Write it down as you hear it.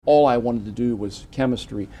all I wanted to do was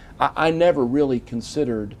chemistry. I never really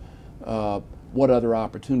considered what other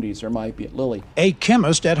opportunities there might be at Lilly. A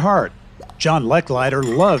chemist at heart, John Lechleiter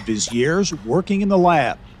loved his years working in the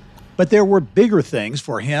lab. But there were bigger things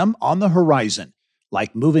for him on the horizon,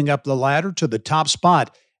 like moving up the ladder to the top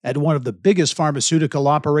spot at one of the biggest pharmaceutical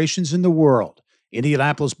operations in the world,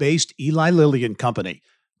 Indianapolis-based Eli Lilly Company,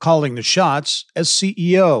 calling the shots as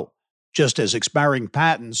CEO, just as expiring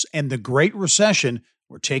patents and the Great Recession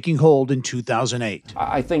were taking hold in 2008.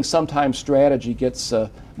 I think sometimes strategy gets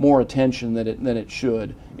more attention than it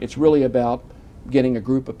should. It's really about getting a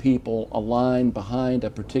group of people aligned behind a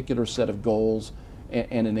particular set of goals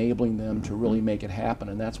and enabling them to really make it happen.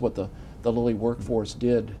 And that's what the Lilly workforce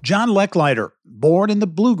did. John Lechleiter, born in the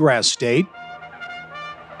Bluegrass State,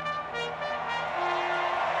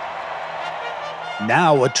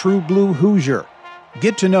 now a true blue Hoosier.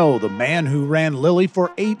 Get to know the man who ran Lilly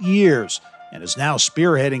for 8 years and is now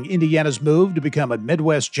spearheading Indiana's move to become a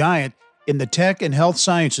Midwest giant in the tech and health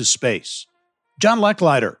sciences space. John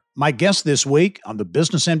Lechleiter, my guest this week on the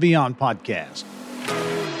Business and Beyond podcast.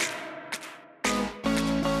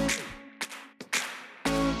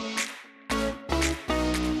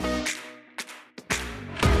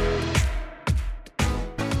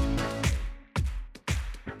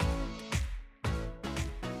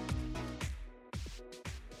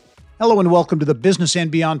 Hello and welcome to the Business and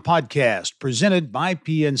Beyond podcast, presented by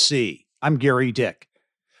PNC. I'm Gary Dick.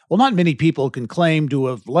 Well, not many people can claim to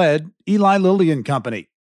have led Eli Lilly Company.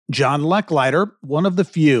 John Lechleiter, one of the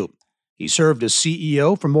few. He served as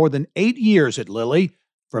CEO for more than 8 years at Lilly,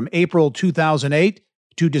 from April 2008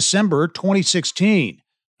 to December 2016,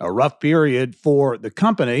 a rough period for the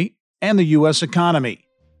company and the U.S. economy.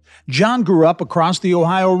 John grew up across the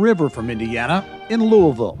Ohio River from Indiana in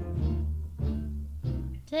Louisville.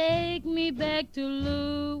 Take me back to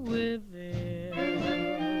Louisville.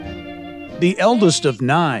 The eldest of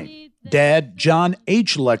 9, Dad John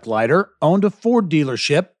H. Lechleiter owned a Ford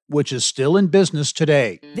dealership, which is still in business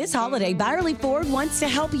today. This holiday, Byerly Ford wants to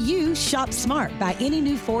help you shop smart. Buy any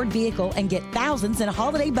new Ford vehicle and get thousands in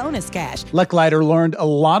holiday bonus cash. Lechleiter learned a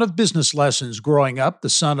lot of business lessons growing up, the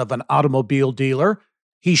son of an automobile dealer.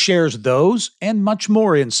 He shares those and much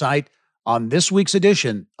more insight on this week's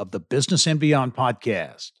edition of the Business and Beyond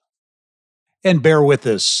podcast. And bear with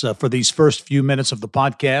us for these first few minutes of the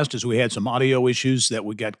podcast as we had some audio issues that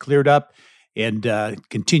we got cleared up and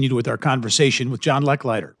continued with our conversation with John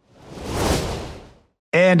Lechleiter.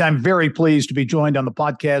 And I'm very pleased to be joined on the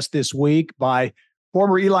podcast this week by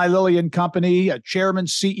former Eli Lilly Company Chairman,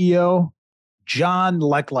 CEO, John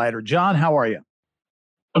Lechleiter. John, how are you?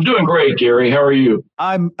 I'm doing great, Gary. How are you?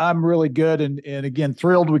 I'm really good, and again,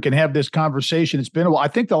 thrilled we can have this conversation. It's been a while. I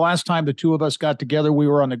think the last time the two of us got together, we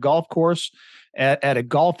were on the golf course at a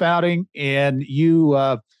golf outing, and you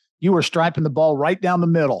were striping the ball right down the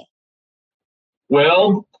middle.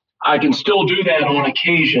 Well, I can still do that on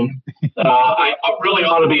occasion. I really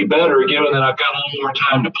ought to be better, given that I've got a little more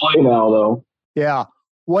time to play now, though. Yeah.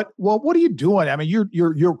 What are you doing? I mean,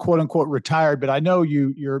 you're quote unquote retired, but I know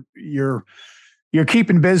you're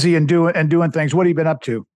keeping busy and doing things. What have you been up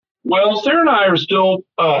to? Well, Sarah and I are still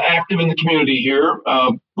active in the community here.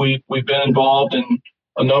 We've been involved in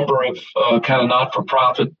a number of kind of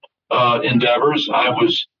not-for-profit endeavors. I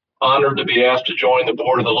was honored to be asked to join the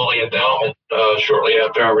board of the Lilly Endowment shortly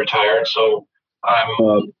after I retired. So I'm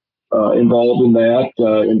involved in that,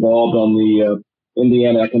 involved on the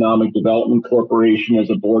Indiana Economic Development Corporation as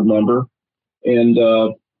a board member, and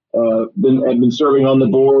I've been serving on the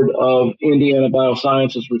board of Indiana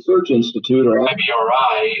Biosciences Research Institute, or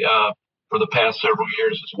IBRI, for the past several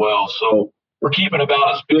years as well. So we're keeping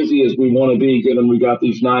about as busy as we want to be, given we got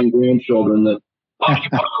these 9 grandchildren that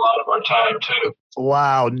occupy a lot of our time too.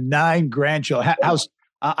 Wow, 9 grandchildren.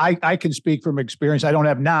 I can speak from experience. I don't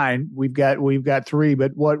have 9. We've got 3.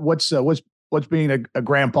 But what's being a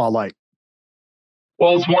grandpa like?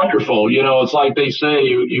 Well, it's wonderful. You know, it's like they say,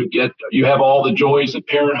 you have all the joys of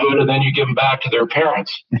parenthood, and then you give them back to their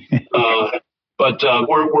parents. But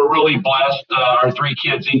we're really blessed. Our 3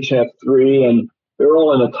 kids each have 3, and they're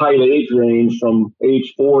all in a tight age range from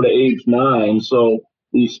age 4 to age 9. So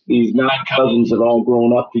these 9 cousins have all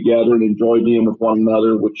grown up together and enjoy being with one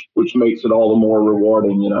another, which makes it all the more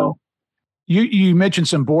rewarding. You know. You mentioned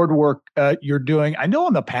some board work you're doing. I know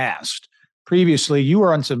in the past. Previously, you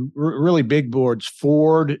were on some really big boards,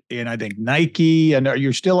 Ford and I think Nike. And are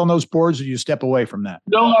you still on those boards, or do you step away from that?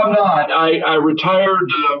 No, I'm not. I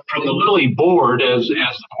retired from the Lilly board as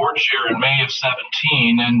the board chair in May of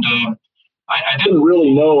 17. And I didn't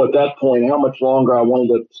really know at that point how much longer I wanted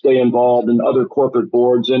to stay involved in other corporate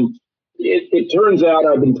boards. And It turns out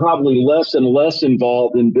I've been probably less and less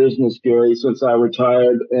involved in business, Gary, since I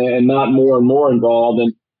retired, and not more and more involved.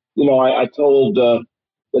 And I told the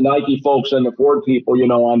Nike folks and the Ford people,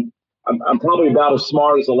 I'm probably about as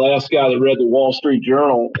smart as the last guy that read the Wall Street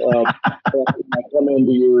Journal. When I come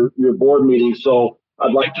into your board meeting, so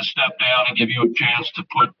I'd like to step down and give you a chance to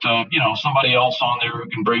put somebody else on there who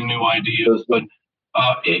can bring new ideas. But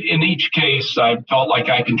in each case, I felt like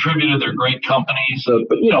I contributed. They're great companies,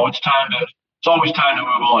 but it's always time to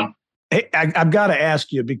move on. Hey, I've got to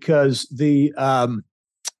ask you, because the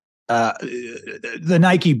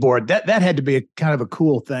Nike board, that had to be a kind of a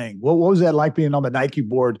cool thing. What was that like, being on the Nike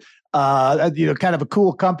board? Kind of a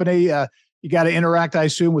cool company. You got to interact, I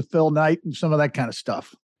assume, with Phil Knight and some of that kind of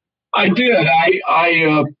stuff. I did.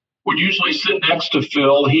 I would usually sit next to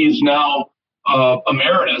Phil. He's now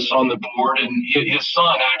emeritus on the board, and his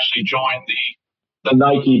son actually joined the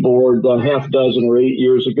Nike board half a dozen or 8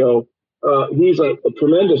 years ago. He's a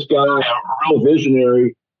tremendous guy, a real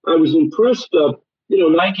visionary. I was impressed.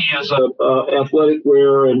 Nike is a athletic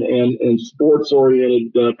wear and sports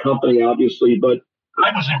oriented company, obviously, but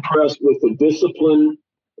I was impressed with the discipline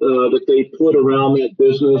that they put around that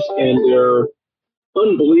business and their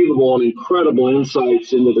unbelievable and incredible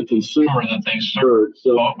insights into the consumer that they serve.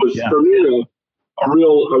 So it was, for me, a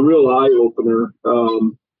real eye opener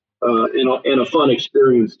and a fun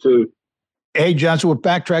experience too. Hey, Johnson, we'll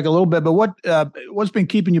backtrack a little bit, but what's been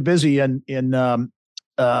keeping you busy in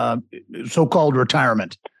so-called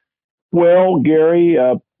retirement? Well, Gary,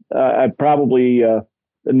 I probably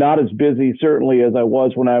not as busy certainly as I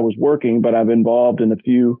was when I was working, but I'm involved in a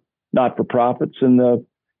few not-for-profits in the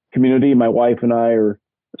community. My wife and I are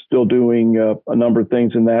still doing a number of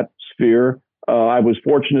things in that sphere. I was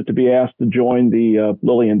fortunate to be asked to join the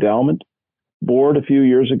Lilly Endowment board a few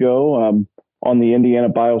years ago, on the Indiana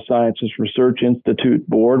Biosciences Research Institute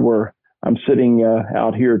board, where I'm sitting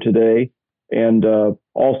out here today, and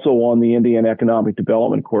also on the Indiana Economic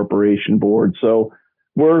Development Corporation board. So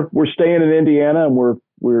we're staying in Indiana, and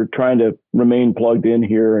we're trying to remain plugged in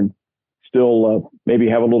here and still maybe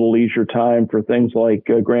have a little leisure time for things like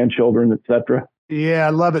grandchildren, et cetera. Yeah, I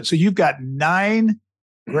love it. So you've got 9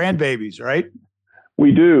 grandbabies, right?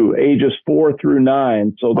 We do, ages 4 through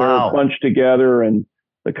 9. So they're bunched together, and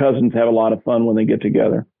the cousins have a lot of fun when they get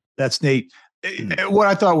together. That's neat. What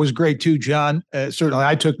I thought was great too, John, certainly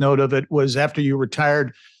I took note of it, was after you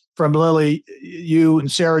retired from Lilly, you and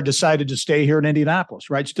Sarah decided to stay here in Indianapolis,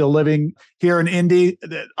 right? Still living here in Indy.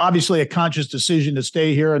 Obviously a conscious decision to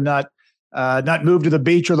stay here and not move to the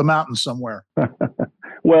beach or the mountains somewhere.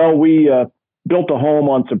 Well, we built a home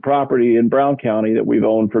on some property in Brown County that we've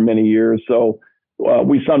owned for many years. So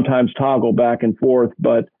we sometimes toggle back and forth,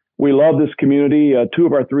 but we love this community. 2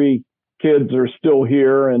 of our 3 kids are still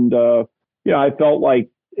here. And, I felt like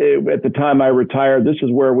at the time I retired, this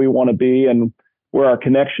is where we want to be and where our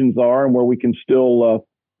connections are and where we can still,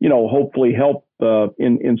 hopefully help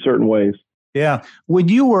in certain ways. Yeah. When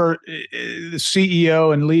you were the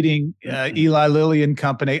CEO and leading Eli Lilly and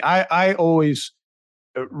Company, I always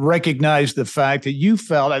recognized the fact that you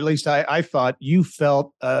felt, at least I thought you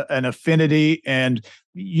felt an affinity and,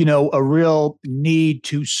 a real need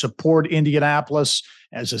to support Indianapolis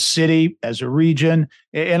as a city, as a region,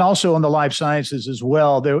 and also in the life sciences as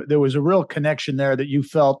well. There was a real connection there that you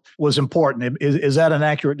felt was important. Is that an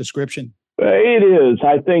accurate description? It is.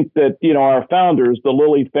 I think that, our founders, the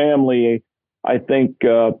Lilly family, I think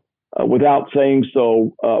without saying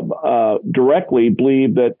so directly,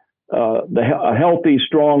 believe that a healthy,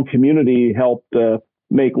 strong community helped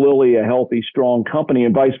make Lilly a healthy, strong company,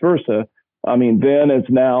 and vice versa. I mean, then as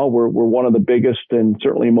now, we're one of the biggest and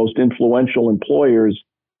certainly most influential employers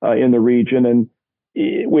in the region. And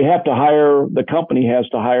the company has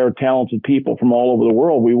to hire talented people from all over the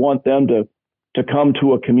world. We want them to come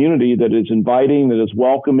to a community that is inviting, that is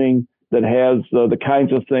welcoming, that has the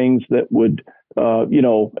kinds of things that would,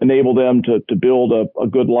 enable them to build a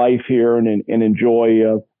good life here and enjoy,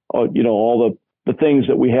 all the things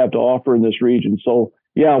that we have to offer in this region. So,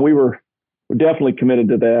 yeah, we're definitely committed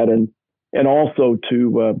to that, and also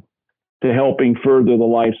to helping further the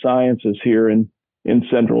life sciences here in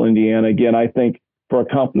central Indiana. Again, I think for a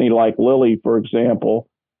company like Lilly, for example,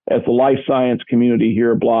 as the life science community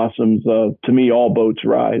here blossoms, to me, all boats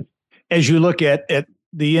rise. As you look at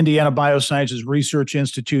the Indiana Biosciences Research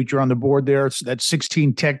Institute, you're on the board there. It's that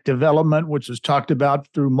 16 tech development, which was talked about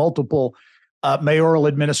through multiple mayoral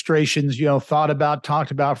administrations,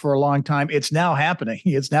 talked about for a long time. It's now happening.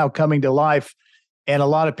 It's now coming to life. And a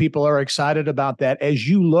lot of people are excited about that. As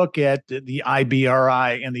you look at the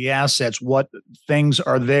IBRI and the assets, what things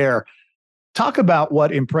are there, Talk about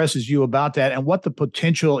what impresses you about that and what the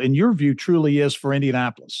potential, in your view, truly is for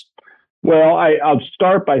Indianapolis. Well, I'll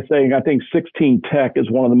start by saying I think 16 Tech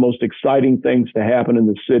is one of the most exciting things to happen in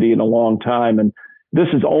the city in a long time. And this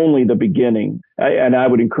is only the beginning. And I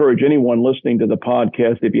would encourage anyone listening to the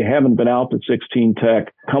podcast, if you haven't been out to 16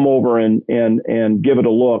 Tech, come over and give it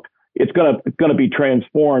a look. It's going to be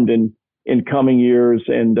transformed in coming years.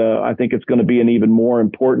 And I think it's going to be an even more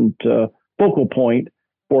important focal point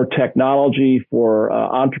for technology, for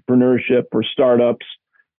entrepreneurship, for startups.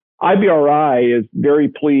 IBRI is very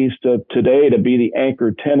pleased today to be the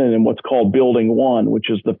anchor tenant in what's called Building 1, which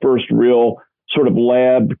is the first real sort of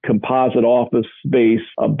lab composite office space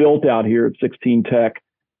built out here at 16 Tech.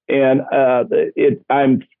 And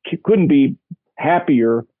I couldn't be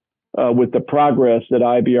happier with the progress that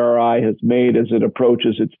IBRI has made as it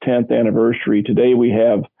approaches its 10th anniversary. Today we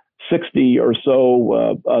have 60 or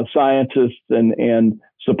so scientists and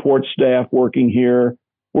support staff working here.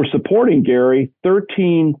 We're supporting, Gary,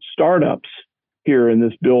 13 startups here in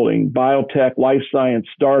this building, biotech, life science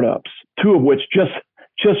startups, two of which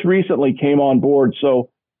just recently came on board. So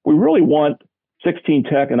we really want 16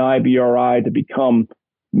 Tech and IBRI to become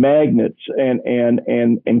magnets and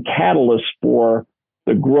catalysts for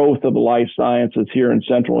the growth of the life sciences here in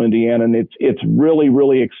central Indiana. And it's really,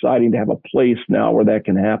 really exciting to have a place now where that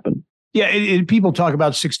can happen. Yeah, and people talk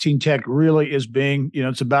about 16 Tech really as being,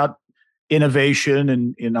 it's about innovation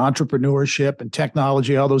and in entrepreneurship and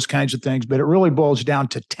technology, all those kinds of things. But it really boils down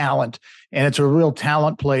to talent. And it's a real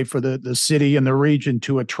talent play for the city and the region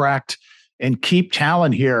to attract and keep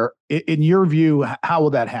talent here. In your view, how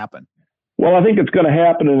will that happen? Well, I think it's going to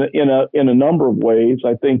happen in a number of ways.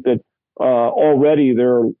 I think that already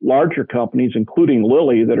there are larger companies, including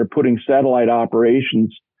Lilly, that are putting satellite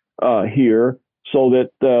operations here so that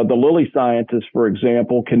the Lilly scientists, for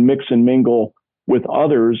example, can mix and mingle with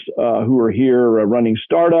others who are here running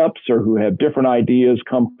startups or who have different ideas,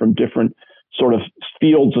 come from different sort of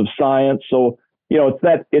fields of science. So,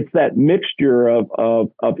 it's that mixture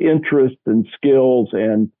of interest and skills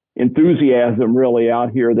and enthusiasm really out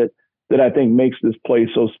here that I think makes this place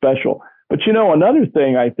so special. But, another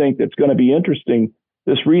thing I think that's going to be interesting,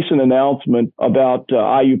 this recent announcement about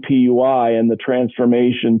IUPUI and the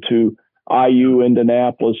transformation to IU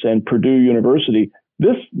Indianapolis and Purdue University.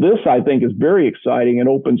 This I think is very exciting and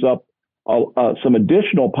opens up some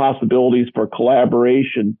additional possibilities for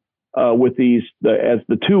collaboration with as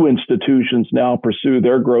the two institutions now pursue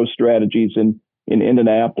their growth strategies in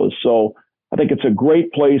Indianapolis. So I think it's a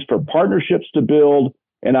great place for partnerships to build,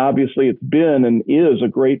 and obviously it's been and is a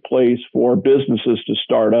great place for businesses to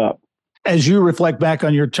start up. As you reflect back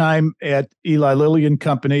on your time at Eli Lilly and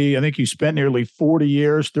Company, I think you spent nearly 40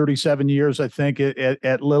 years, 37 years, I think,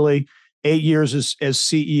 at Lilly. 8 years as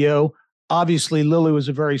CEO. Obviously, Lilly was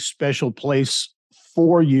a very special place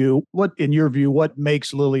for you. What, in your view, what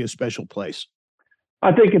makes Lilly a special place?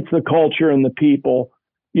 I think it's the culture and the people.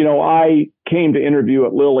 I came to interview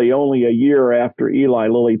at Lilly only a year after Eli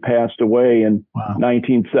Lilly passed away in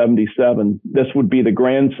 1977. This would be the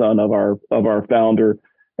grandson of our founder.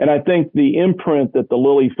 And I think the imprint that the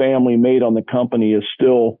Lilly family made on the company is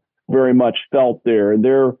still very much felt there.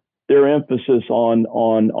 Their emphasis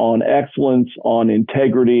on excellence, on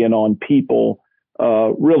integrity, and on people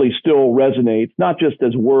really still resonates, not just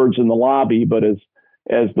as words in the lobby, but as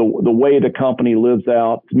the way the company lives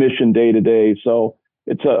out its mission day to day. So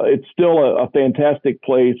it's still a fantastic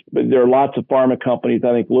place, but there are lots of pharma companies.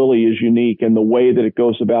 I think Lilly is unique in the way that it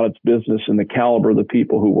goes about its business and the caliber of the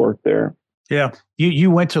people who work there. Yeah, you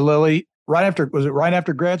went to Lilly right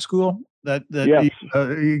after grad school? Yes.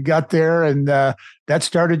 You got there and that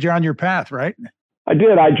started you on your path, right? I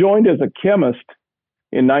did. I joined as a chemist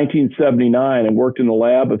in 1979 and worked in the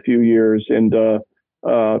lab a few years. And,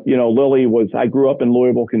 Lilly I grew up in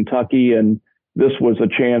Louisville, Kentucky, and this was a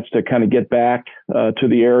chance to kind of get back to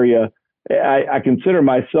the area. I consider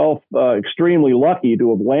myself extremely lucky to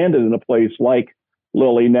have landed in a place like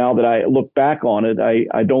Lilly. Now that I look back on it,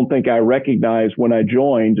 I don't think I recognized when I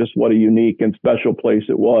joined just what a unique and special place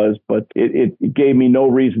it was, but it gave me no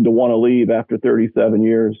reason to want to leave after 37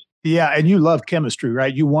 years. Yeah, and you love chemistry,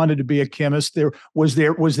 right? You wanted to be a chemist. Was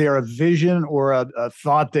there a vision or a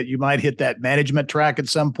thought that you might hit that management track at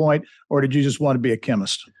some point, or did you just want to be a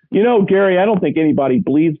chemist? Gary, I don't think anybody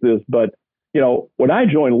believes this, but when I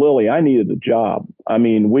joined Lilly, I needed a job. I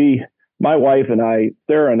mean, my wife and I,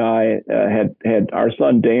 Sarah and I, had our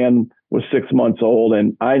son Dan was 6 months old,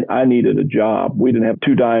 and I needed a job. We didn't have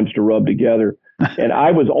two dimes to rub together, and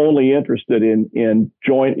I was only interested in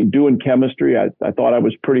doing chemistry. I thought I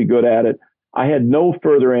was pretty good at it. I had no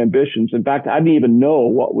further ambitions. In fact, I didn't even know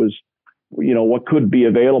what was what could be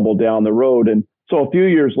available down the road. And so a few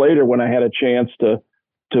years later, when I had a chance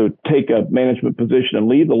to take a management position and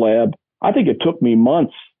leave the lab, I think it took me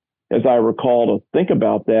months, as I recall, to think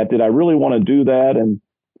about that. Did I really want to do that?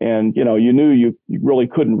 And you knew you really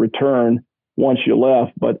couldn't return once you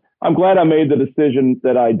left. But I'm glad I made the decision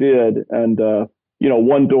that I did. And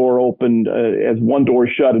one door opened, as one door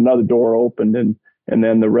shut, another door opened, and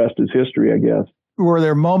then the rest is history, I guess. Were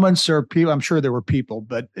there moments or people? I'm sure there were people,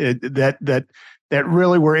 but that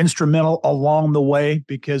really were instrumental along the way,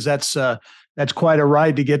 because that's quite a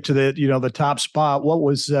ride to get to the top spot. What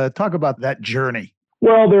was talk about that journey?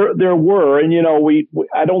 Well, there were, and we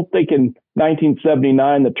I don't think in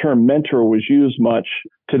 1979 the term mentor was used much.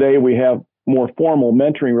 Today we have more formal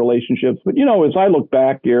mentoring relationships, but as I look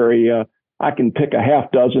back, Gary, I can pick a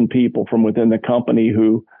half dozen people from within the company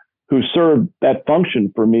who served that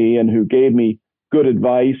function for me and who gave me good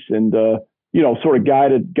advice and sort of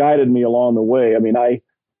guided me along the way. I mean,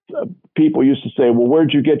 people used to say, "Well,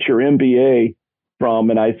 where'd you get your MBA from?"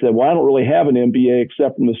 And I said, "Well, I don't really have an MBA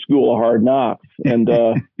except from the School of Hard Knocks." And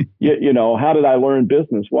how did I learn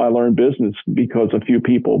business? Well, I learned business because a few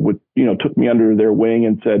people took me under their wing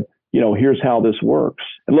and said, here's how this works.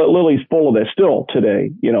 And Lilly's full of that still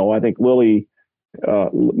today. I think Lilly,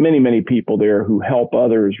 many people there who help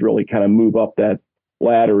others really kind of move up that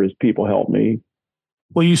ladder as people help me.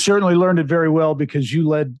 Well, you certainly learned it very well, because you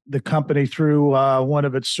led the company through one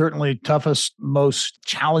of its certainly toughest, most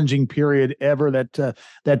challenging period ever.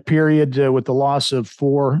 That period with the loss of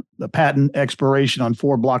the patent expiration on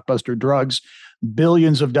 4 blockbuster drugs,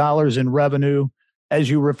 billions of dollars in revenue. As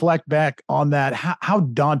you reflect back on that, how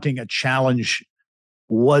daunting a challenge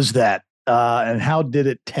was that, and how did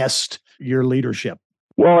it test your leadership?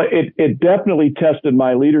 Well, it definitely tested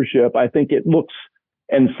my leadership. I think it looks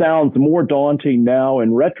and sounds more daunting now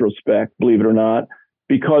in retrospect, believe it or not,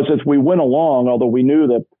 because as we went along, although we knew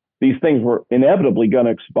that these things were inevitably going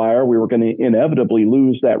to expire, we were going to inevitably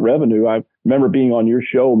lose that revenue. I remember being on your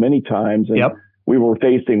show many times, and we were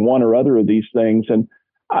facing one or other of these things.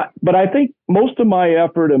 But I think most of my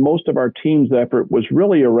effort and most of our team's effort was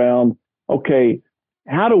really around, okay,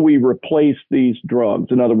 how do we replace these drugs?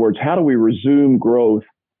 In other words, how do we resume growth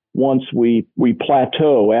once we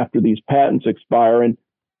plateau after these patents expire? And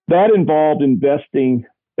that involved investing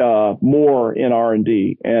more in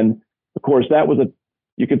R&D. And of course, that was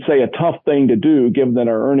you could say a tough thing to do, given that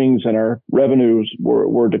our earnings and our revenues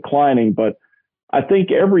were declining. But I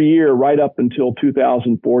think every year right up until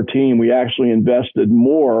 2014, we actually invested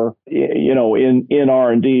more, in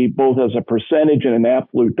R&D, both as a percentage and in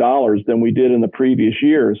absolute dollars, than we did in the previous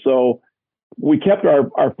year. So we kept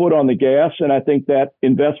our foot on the gas, and I think that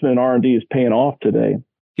investment in R&D is paying off today.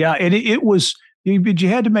 Yeah, and it was, but you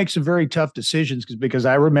had to make some very tough decisions, because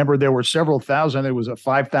I remember there were several thousand. There was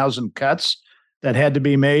 5,000 cuts that had to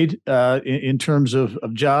be made in terms of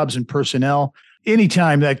jobs and personnel.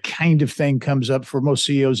 Anytime that kind of thing comes up for most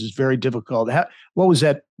CEOs is very difficult. What was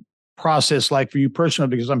that process like for you personally?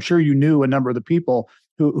 Because I'm sure you knew a number of the people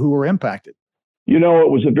who were impacted. It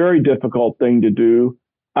was a very difficult thing to do.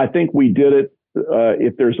 I think we did it.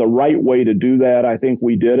 If there's a right way to do that, I think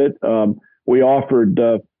we did it. We offered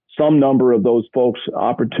some number of those folks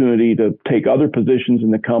opportunity to take other positions in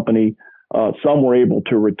the company. Some were able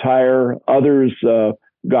to retire. Others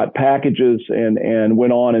got packages and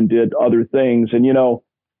went on and did other things. And,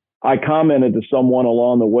 I commented to someone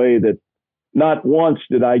along the way that not once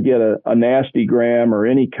did I get a nasty gram or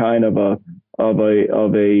any kind of a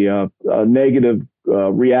negative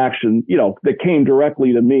reaction, that came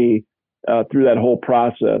directly to me through that whole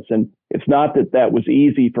process. And it's not that was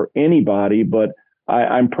easy for anybody, but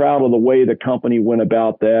I'm proud of the way the company went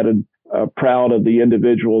about that, and proud of the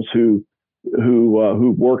individuals who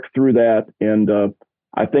worked through that, and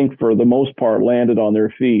I think for the most part landed on their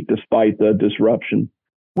feet despite the disruption.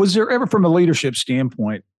 Was there ever, from a leadership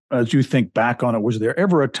standpoint, as you think back on it, was there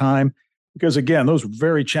ever a time, because again, those were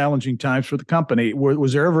very challenging times for the company,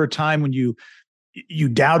 was there ever a time when you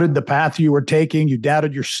doubted the path you were taking, you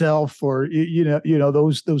doubted yourself, or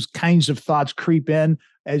those kinds of thoughts creep in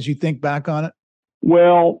as you think back on it?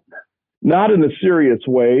 Well, not in a serious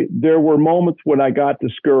way. There were moments when I got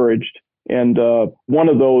discouraged. And one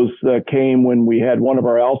of those came when we had one of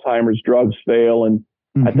our Alzheimer's drugs fail. And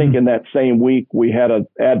I think in that same week, we had an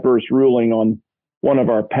adverse ruling on one of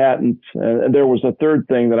our patents. And there was a third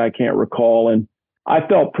thing that I can't recall. And I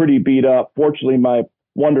felt pretty beat up. Fortunately, my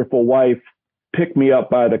wonderful wife picked me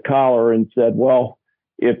up by the collar and said, well,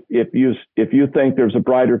 if you think there's a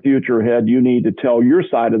brighter future ahead, you need to tell your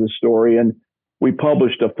side of the story. And we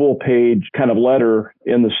published a full page kind of letter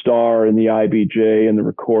in the Star and the IBJ and the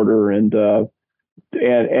Recorder. And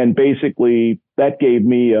and basically that gave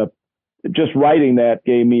me just writing that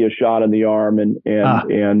gave me a shot in the arm, and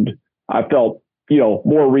I felt,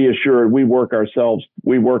 more reassured. We work our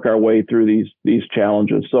way through these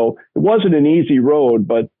challenges. So it wasn't an easy road,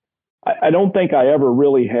 but I don't think I ever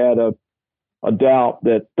really had a doubt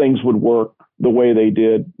that things would work the way they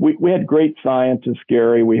did. We had great scientists,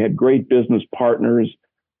 Gary. We had great business partners.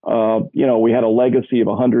 We had a legacy of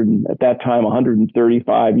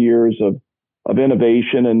 135 years of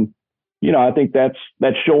innovation. And, I think that's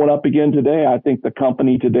showing up again today. I think the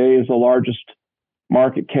company today is the largest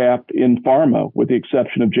market cap in pharma, with the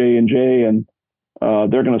exception of J&J, and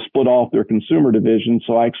they're going to split off their consumer division.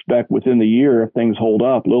 So I expect within the year, if things hold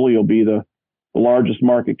up, Lilly will be the largest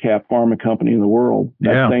market cap pharma company in the world.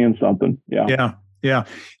 That's saying something. Yeah.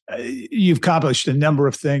 You've accomplished a number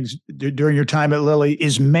of things during your time at Lilly.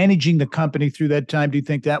 Is managing the company through that time, do you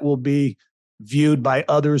think that will be viewed by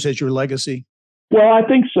others as your legacy? Well, I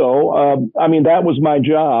think so. That was my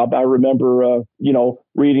job. I remember,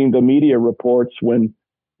 reading the media reports when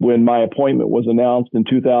my appointment was announced in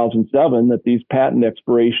 2007 that these patent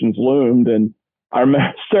expirations loomed. And I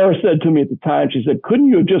remember Sarah said to me at the time, she said, "Couldn't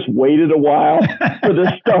you have just waited a while for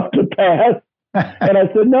this stuff to pass?" And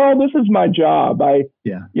I said, "No, this is my job. I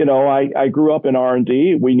grew up in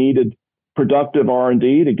R&D. We needed productive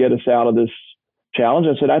R&D to get us out of this challenge."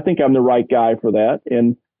 I said, "I think I'm the right guy for that."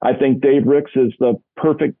 And I think Dave Ricks is the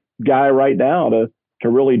perfect guy right now to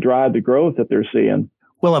really drive the growth that they're seeing.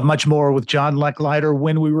 We'll have much more with John Lechleiter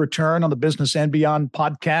when we return on the Business and Beyond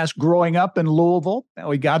podcast. Growing up in Louisville, now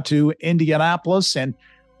we got to Indianapolis, and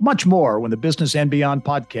much more when the Business and Beyond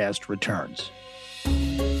podcast returns.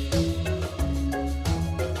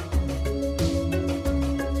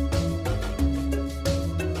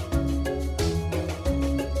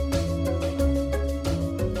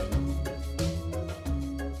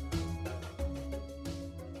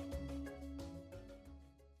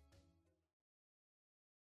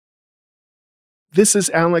 This is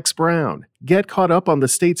Alex Brown. Get caught up on the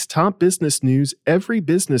state's top business news every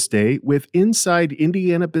business day with Inside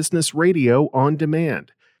Indiana Business Radio on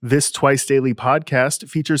demand. This twice-daily podcast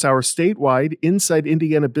features our statewide Inside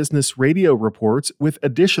Indiana Business Radio reports with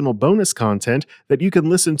additional bonus content that you can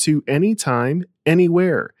listen to anytime,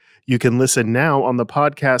 anywhere. You can listen now on the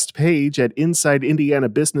podcast page at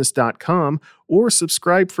InsideIndianaBusiness.com or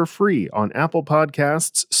subscribe for free on Apple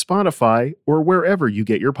Podcasts, Spotify, or wherever you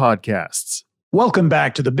get your podcasts. Welcome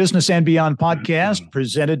back to the Business and Beyond podcast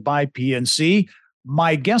presented by PNC.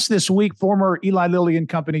 My guest this week, former Eli Lilly and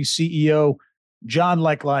Company CEO, John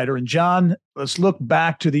Lechleiter. And John, let's look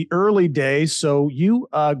back to the early days. So you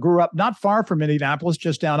grew up not far from Indianapolis,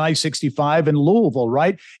 just down I-65 in Louisville,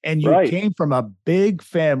 right? And you came from a big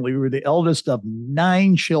family. You were the eldest of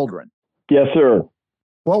 9 children. Yes, sir.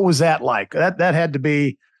 What was that like? That had to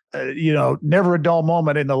be, never a dull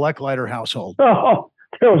moment in the Lechleiter household. Oh,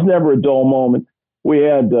 there was never a dull moment. We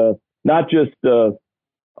had not just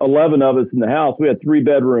 11 of us in the house. We had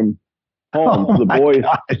 3-bedroom homes. Oh, the boys,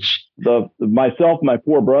 myself, and my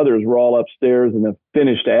 4 brothers were all upstairs in the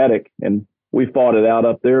finished attic, and we fought it out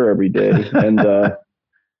up there every day. And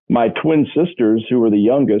my twin sisters, who were the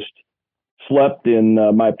youngest, slept in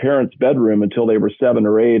my parents' bedroom until they were 7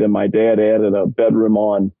 or 8, and my dad added a bedroom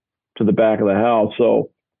on to the back of the house.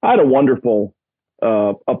 So I had a wonderful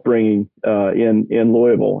upbringing in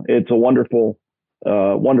Louisville. It's a wonderful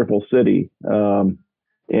city.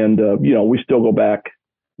 We still go back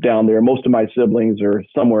down there. Most of my siblings are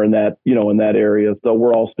somewhere in that area. So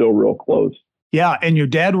we're all still real close. Yeah. And your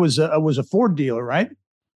dad was a Ford dealer, right?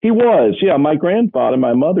 He was. Yeah. My grandfather,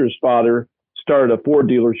 my mother's father, started a Ford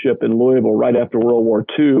dealership in Louisville right after World War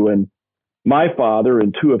II. And my father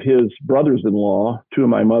and 2 of his brothers-in-law, 2 of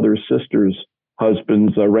my mother's sisters'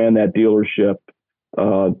 husbands, ran that dealership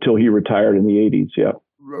till he retired in the 80s. Yeah.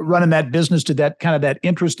 Running that business, did that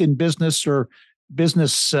interest in business or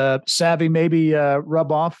business savvy maybe rub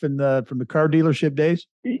off from the car dealership days?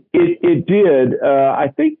 It did. I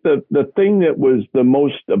think the thing that was the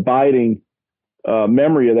most abiding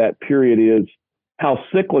memory of that period is how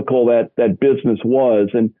cyclical that business was.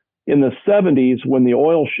 And in the 70s, when the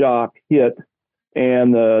oil shock hit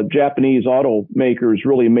and the Japanese automakers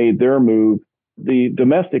really made their move, the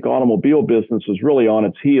domestic automobile business was really on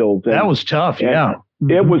its heels. That was tough. Yeah.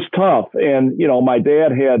 It was tough. And, my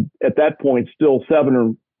dad had at that point still 6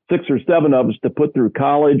 or 7 of us to put through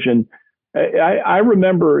college. And I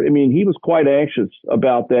remember, he was quite anxious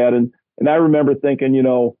about that. And I remember thinking,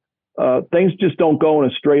 things just don't go in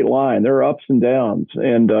a straight line. There are ups and downs.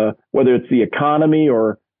 And whether it's the economy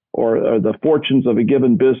or the fortunes of a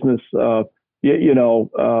given business, when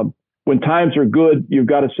times are good, you've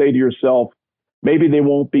got to say to yourself, maybe they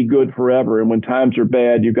won't be good forever. And when times are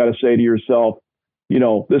bad, you've got to say to yourself,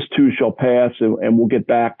 this too shall pass, and we'll get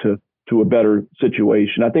back to a better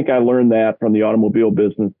situation. I think I learned that from the automobile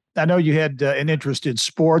business. I know you had an interest in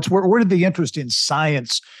sports. Where did the interest in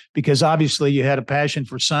science? Because obviously you had a passion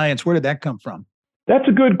for science. Where did that come from? That's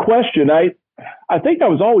a good question. I think I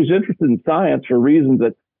was always interested in science for reasons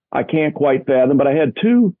that I can't quite fathom, but I had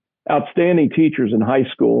two outstanding teachers in high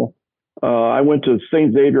school. I went to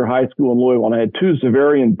St. Xavier High School in Louisville, and I had two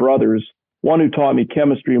Xaverian brothers, one who taught me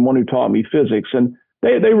chemistry and one who taught me physics. And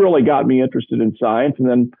they really got me interested in science, and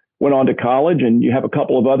then went on to college. And you have a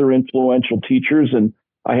couple of other influential teachers, and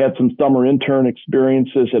I had some summer intern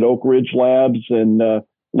experiences at Oak Ridge Labs and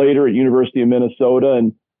later at University of Minnesota.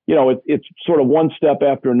 And, it's sort of one step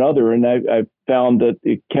after another. And I found that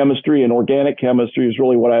chemistry and organic chemistry is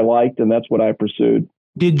really what I liked, and that's what I pursued.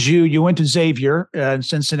 You went to Xavier in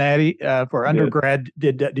Cincinnati for undergrad.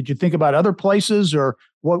 Did you think about other places, or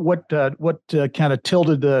what kind of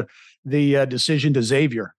tilted the decision to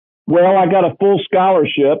Xavier? Well, I got a full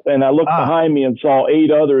scholarship, and I looked behind me and saw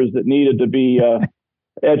 8 others that needed to be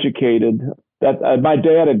educated. My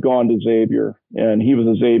dad had gone to Xavier, and he was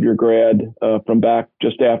a Xavier grad from back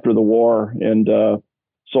just after the war, and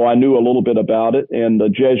so I knew a little bit about it. And the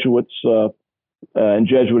Jesuits and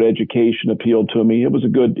Jesuit education appealed to me. It was a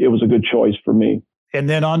good choice for me. And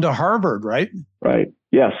then on to Harvard, right? Right.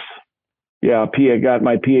 Yes. Yeah. I got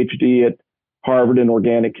my PhD at Harvard in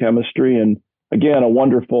organic chemistry, and again, a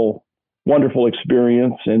wonderful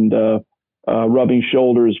experience, and rubbing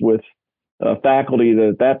shoulders with faculty that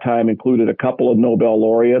at that time included a couple of Nobel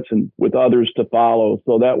laureates, and with others to follow.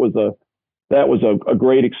 So that was a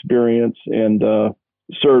great experience, and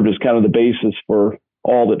served as kind of the basis for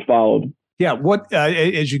all that followed. Yeah. What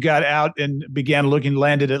as you got out and began looking,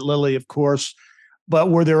 landed at Lilly, of course. But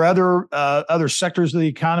were there other sectors of the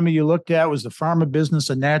economy you looked at? Was the pharma business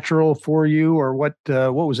a natural for you, or what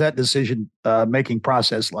was that decision making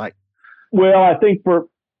process like? Well, I think for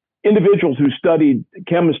individuals who studied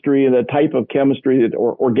chemistry and the type of chemistry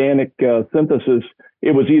or organic synthesis,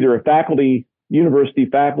 it was either a university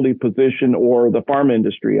faculty position or the pharma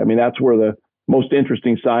industry. I mean, that's where the most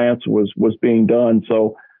interesting science was being done.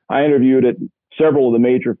 So I interviewed at several of the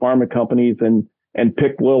major pharma companies and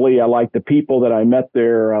picked Lilly. I liked the people that I met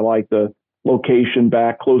there. I liked the location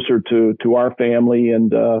back closer to our family.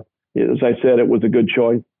 And as I said, it was a good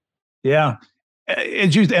choice. Yeah.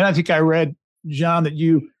 And I think I read, John, that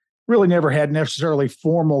you really never had necessarily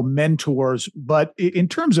formal mentors, but in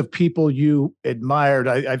terms of people you admired,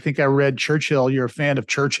 I think I read Churchill. You're a fan of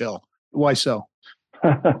Churchill. Why so?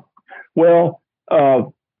 Well,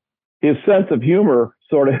 his sense of humor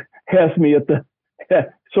sort of has me at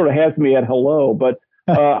hello, but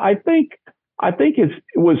I think it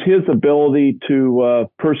was his ability to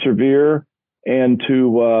persevere and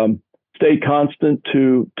to stay constant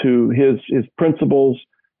to his principles,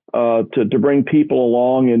 to bring people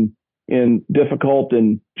along in difficult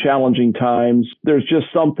and challenging times. There's just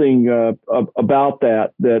something about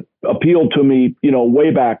that appealed to me,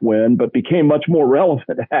 way back when, but became much more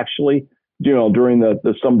relevant actually, during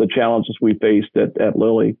some of the challenges we faced at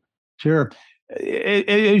Lilly. Sure.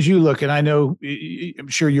 As you look, and I know, I'm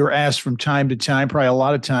sure you're asked from time to time, probably a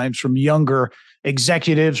lot of times, from younger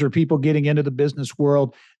executives or people getting into the business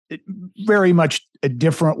world, very much a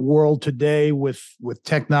different world today with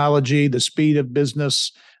technology, the speed of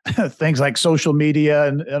business, things like social media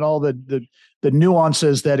and all the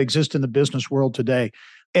nuances that exist in the business world today.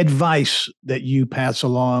 Advice that you pass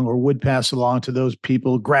along or would pass along to those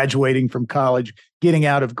people graduating from college, getting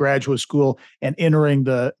out of graduate school and entering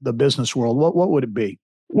the business world, what would it be?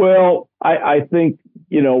 Well, I think,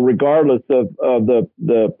 regardless of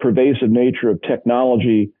the pervasive nature of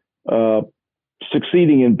technology,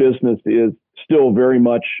 succeeding in business is still very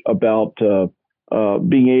much about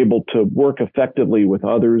being able to work effectively with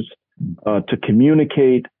others, to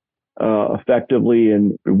communicate effectively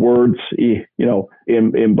in words,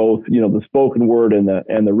 in both, the spoken word and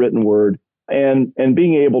the written word, and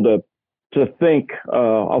being able to think,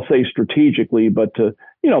 I'll say strategically, but to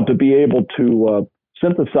be able to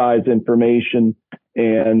synthesize information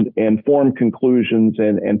and form conclusions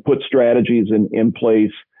and put strategies in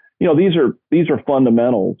place. These are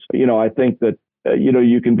fundamentals. I think that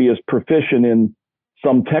you can be as proficient in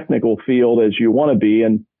some technical field as you want to be,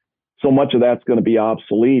 and so much of that's going to be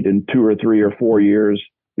obsolete in 2 or 3 or 4 years.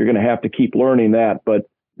 You're going to have to keep learning that. But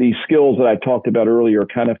these skills that I talked about earlier are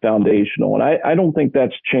kind of foundational. And I don't think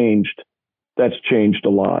that's changed. That's changed a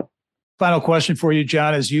lot. Final question for you,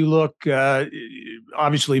 John, as you look,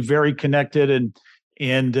 obviously very connected and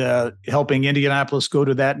in helping Indianapolis go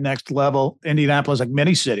to that next level. Indianapolis, like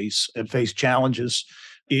many cities, have faced challenges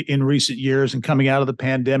in recent years and coming out of the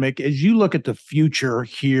pandemic. As you look at the future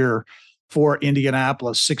here for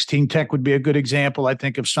Indianapolis, 16 Tech would be a good example, I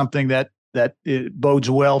think, of something that it bodes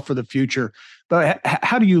well for the future. But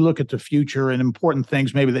how do you look at the future and important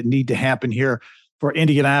things maybe that need to happen here for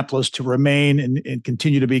Indianapolis to remain and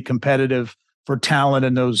continue to be competitive for talent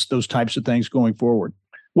and those types of things going forward?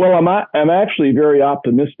 Well, I'm actually very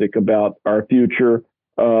optimistic about our future.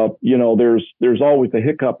 There's always a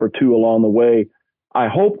hiccup or two along the way. I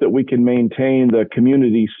hope that we can maintain the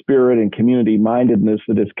community spirit and community mindedness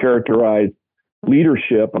that has characterized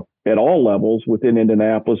leadership at all levels within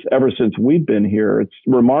Indianapolis ever since we've been here. It's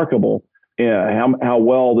remarkable how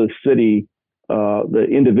well this city, the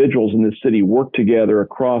individuals in this city work together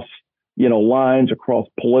across, lines, across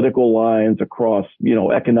political lines, across,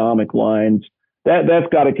 economic lines. That's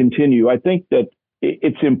got to continue. I think that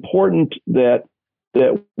it's important that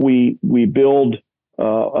we build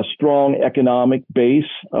a strong economic base.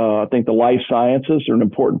 I think the life sciences are an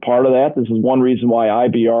important part of that. This is one reason why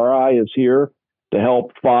IBRI is here, to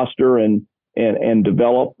help foster and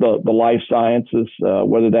develop the life sciences,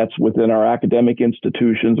 whether that's within our academic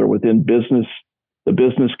institutions or within the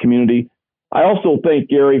business community. I also think,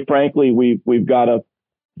 Gary, frankly, we've got to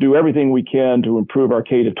do everything we can to improve our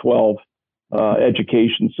K-12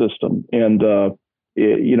 education system. And,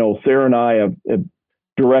 Sarah and I have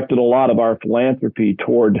directed a lot of our philanthropy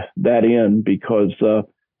toward that end because,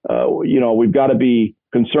 we've got to be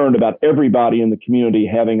concerned about everybody in the community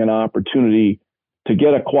having an opportunity to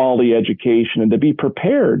get a quality education and to be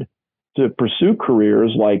prepared to pursue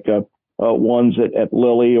careers like ones at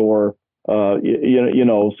Lilly or,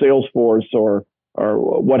 Salesforce or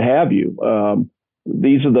what have you.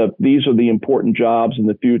 These are the important jobs in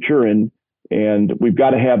the future, and we've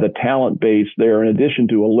got to have the talent base there in addition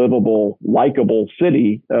to a livable, likable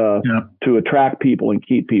city to attract people and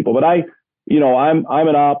keep people. But I'm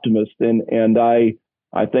an optimist, and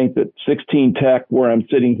I think that 16 Tech, where I'm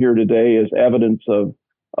sitting here today, is evidence of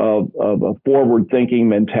a forward-thinking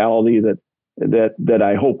mentality that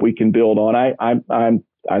I hope we can build on. I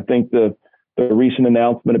think the recent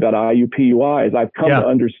announcement about IUPUI, as I've come to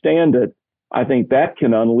understand it, I think that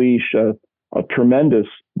can unleash a tremendous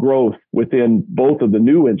growth within both of the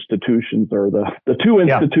new institutions, or the two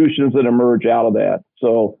institutions that emerge out of that.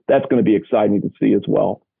 So that's going to be exciting to see as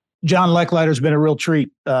well. John Lechleiter, has been a real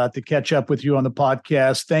treat to catch up with you on the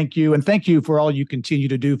podcast. Thank you. And thank you for all you continue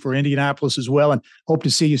to do for Indianapolis as well, and hope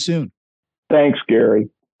to see you soon. Thanks, Gary.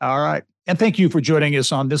 All right. And thank you for joining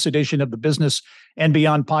us on this edition of the Business and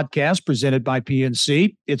Beyond podcast presented by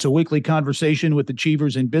PNC. It's a weekly conversation with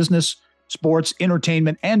achievers in business, sports,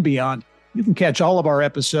 entertainment, and beyond. You can catch all of our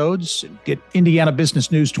episodes and get Indiana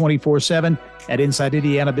business news 24/7 at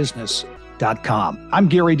InsideIndianaBusiness.com. I'm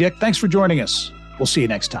Gary Dick. Thanks for joining us. We'll see you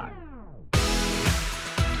next time.